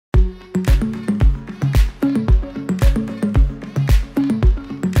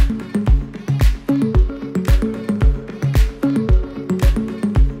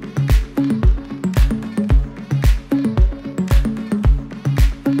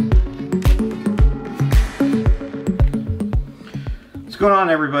going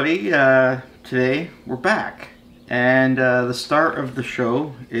on, everybody? Today we're back, and the start of the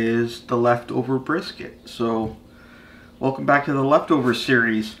show is the leftover brisket. So welcome back to the leftover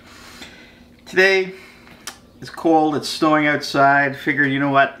series. Today it's cold, it's snowing outside. Figured, you know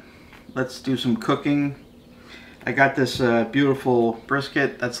what, let's do some cooking. I got this beautiful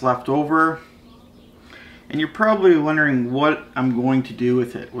brisket that's left over, and you're probably wondering what I'm going to do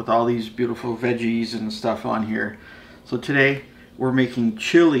with it, with all these beautiful veggies and stuff on here. So today we're making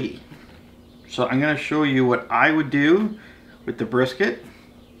chili. So I'm going to show you what I would do with the brisket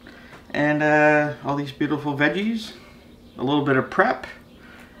and all these beautiful veggies, a little bit of prep,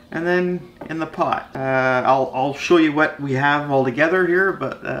 and then in the pot. I'll show you what we have all together here,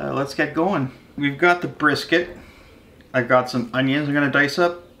 but let's get going. We've got the brisket. I've got some onions I'm going to dice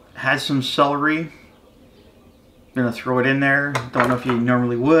up. Had some celery. I'm going to throw it in there. Don't know if you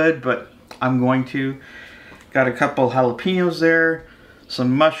normally would, but I'm going to. Got a couple jalapenos there,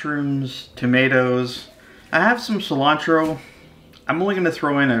 some mushrooms, tomatoes. I have some cilantro. I'm only going to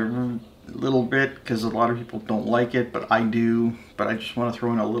throw in a little bit because a lot of people don't like it, but I do. But I just want to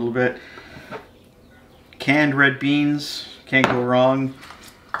throw in a little bit. Canned red beans, can't go wrong.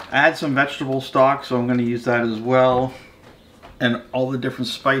 I had some vegetable stock, so I'm going to use that as well. And all the different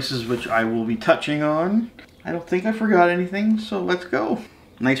spices which I will be touching on. I don't think I forgot anything, so let's go.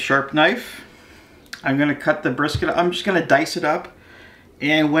 Nice sharp knife. I'm going to cut the brisket. I'm just going to dice it up.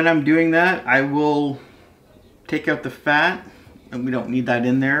 And when I'm doing that, I will take out the fat. And we don't need that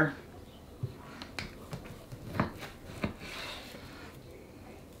in there.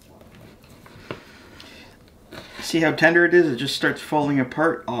 See how tender it is? It just starts falling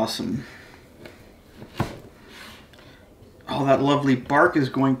apart. Awesome. All that lovely bark is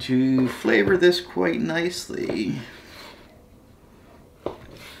going to flavor this quite nicely.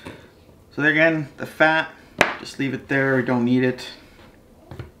 So there again, the fat, just leave it there, we don't need it.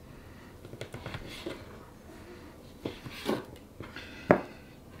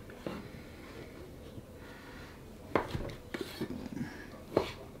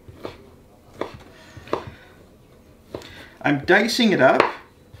 I'm dicing it up,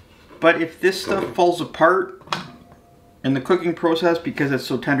 but if this stuff falls apart in the cooking process because it's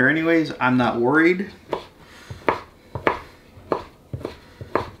so tender anyways, I'm not worried.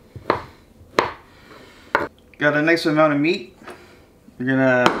 Got a nice amount of meat. We're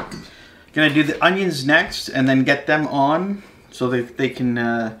gonna do the onions next, and then get them on so that they can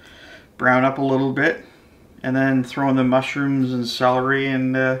brown up a little bit, and then throw in the mushrooms and celery,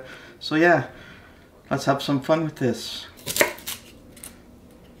 and so yeah, let's have some fun with this.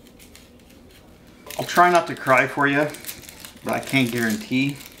 I'll try not to cry for you, but I can't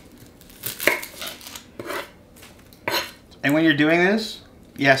guarantee. And when you're doing this,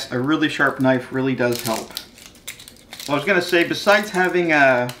 yes, a really sharp knife really does help. I was going to say, besides having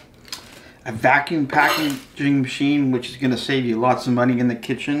a vacuum packaging machine, which is going to save you lots of money in the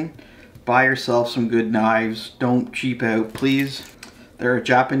kitchen, buy yourself some good knives. Don't cheap out, please. They're a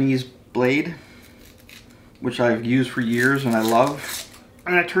Japanese blade, which I've used for years and I love.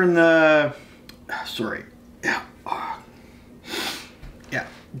 I'm going to turn the... Sorry. Yeah,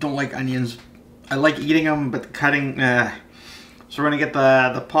 don't like onions. I like eating them, but the cutting... So we're going to get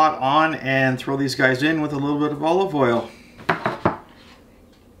the pot on and throw these guys in with a little bit of olive oil.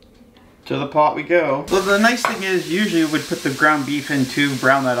 To the pot we go. So the nice thing is, usually we would put the ground beef in to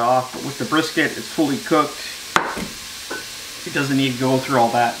brown that off, but with the brisket, it's fully cooked. It doesn't need to go through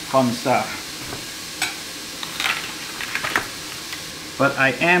all that fun stuff. But I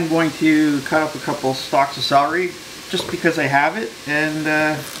am going to cut up a couple stalks of celery, just because I have it,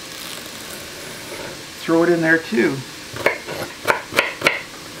 and throw it in there too.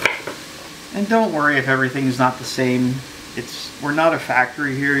 And don't worry if everything's not the same. We're not a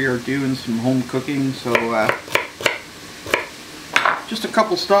factory here. You're doing some home cooking, so just a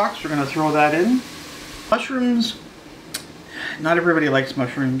couple stalks. We're going to throw that in. Mushrooms. Not everybody likes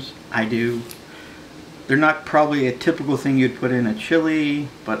mushrooms. I do. They're not probably a typical thing you'd put in a chili,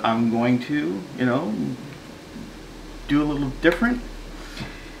 but I'm going to, you know, do a little different.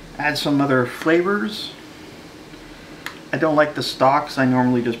 Add some other flavors. I don't like the stalks. I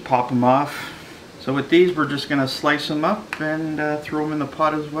normally just pop them off. So with these, we're just going to slice them up and throw them in the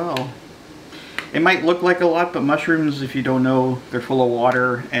pot as well. It might look like a lot, but mushrooms, if you don't know, they're full of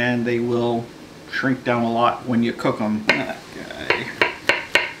water and they will shrink down a lot when you cook them.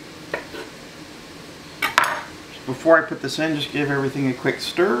 Before I put this in, just give everything a quick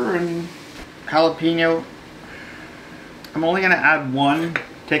stir. And jalapeno, I'm only going to add one.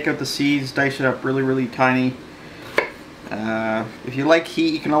 Take out the seeds, dice it up really, really tiny. If you like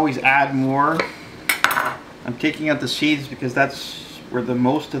heat, you can always add more. I'm taking out the seeds because that's where the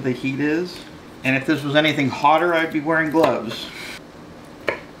most of the heat is. And if this was anything hotter, I'd be wearing gloves.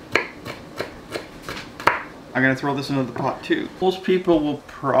 I'm gonna throw this into the pot too. Most people will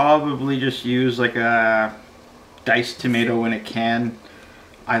probably just use like a diced tomato in a can.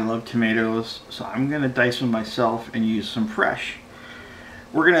 I love tomatoes, so I'm gonna dice them myself and use some fresh.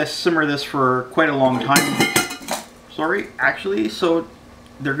 We're gonna simmer this for quite a long time. Sorry, actually, so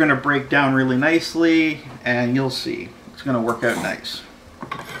they're gonna break down really nicely, and you'll see. It's gonna work out nice.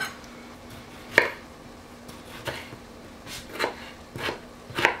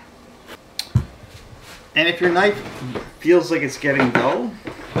 And if your knife feels like it's getting dull,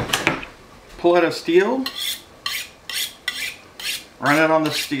 pull out a steel, run it on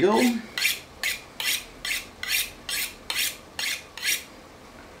the steel,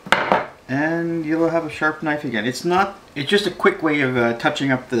 and you'll have a sharp knife again. It's just a quick way of touching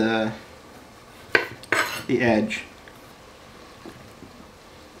up the edge.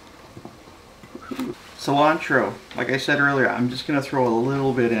 Cilantro, like I said earlier, I'm just gonna throw a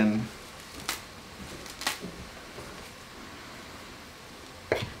little bit in.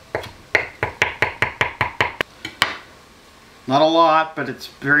 Not a lot, but it's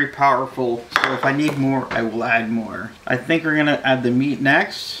very powerful, so if I need more, I will add more. I think we're gonna add the meat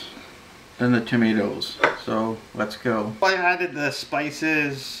next, then the tomatoes. So let's go. I added the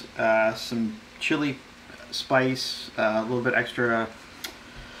spices, some chili spice, a little bit extra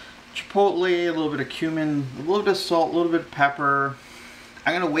chipotle, a little bit of cumin, a little bit of salt, a little bit of pepper.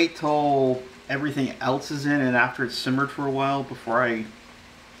 I'm gonna wait till everything else is in and after it's simmered for a while before I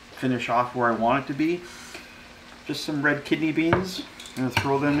finish off where I want it to be. Just some red kidney beans. I'm gonna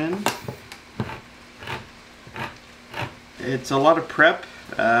throw them in. It's a lot of prep,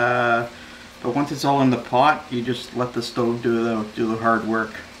 but once it's all in the pot, you just let the stove do the hard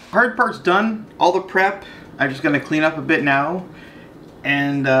work. Hard part's done. All the prep. I'm just gonna clean up a bit now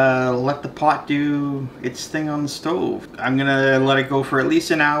and let the pot do its thing on the stove. I'm gonna let it go for at least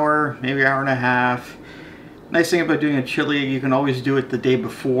an hour, maybe an hour and a half. Nice thing about doing a chili, you can always do it the day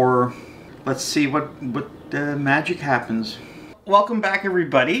before. Let's see what magic happens. Welcome back,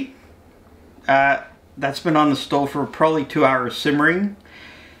 everybody. That's been on the stove for probably 2 hours simmering.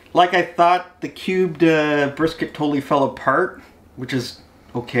 Like I thought, the cubed brisket totally fell apart, which is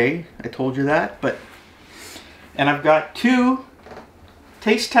okay. I told you that, and I've got 2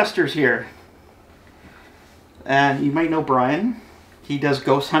 taste testers here. And you might know Brian. He does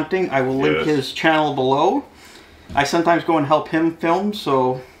ghost hunting. I will link his channel below. I sometimes go and help him film,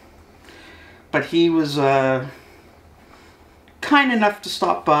 but he was kind enough to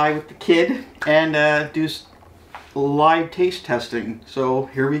stop by with the kid and do live taste testing. So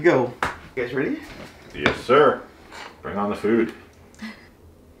here we go. You guys ready? Yes, sir. Bring on the food.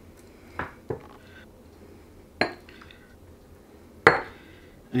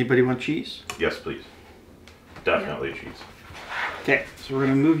 Anybody want cheese? Yes, please. Definitely cheese. Okay, so we're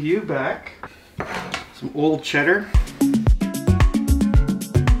gonna move you back. Some old cheddar.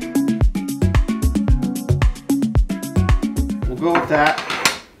 Go with that.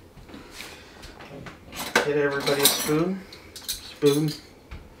 Get everybody a spoon. Spoon.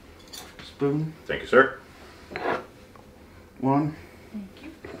 Spoon. Thank you, sir. 1. Thank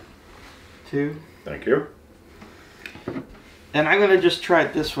you. 2. Thank you. And I'm gonna just try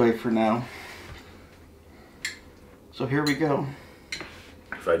it this way for now. So here we go.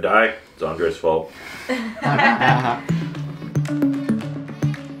 If I die, it's Andre's fault.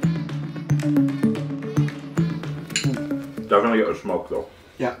 Definitely get the smoke though.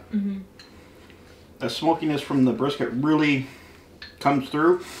 Yeah. The smokiness from the brisket really comes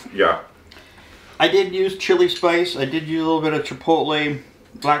through. Yeah. I did use chili spice. I did use a little bit of chipotle,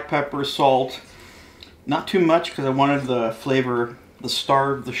 black pepper, salt. Not too much because I wanted the flavor, the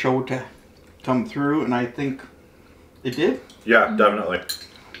star of the show to come through, and I think it did. Yeah, definitely.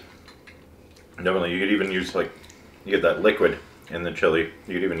 Definitely. You could even use, like, you get that liquid in the chili.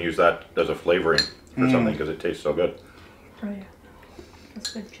 You could even use that as a flavoring for something because it tastes so good. Oh yeah,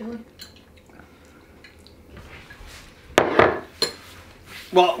 that's good chili.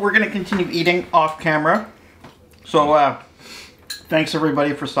 Well, we're going to continue eating off camera. So, thanks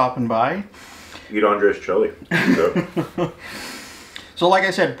everybody for stopping by. Eat Andre's chili. So like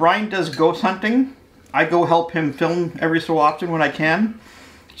I said, Brian does ghost hunting. I go help him film every so often when I can.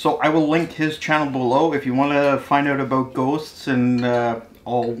 So I will link his channel below if you want to find out about ghosts and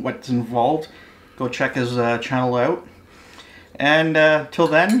all what's involved. Go check his channel out. And till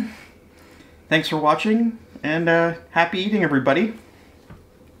then, thanks for watching and happy eating, everybody.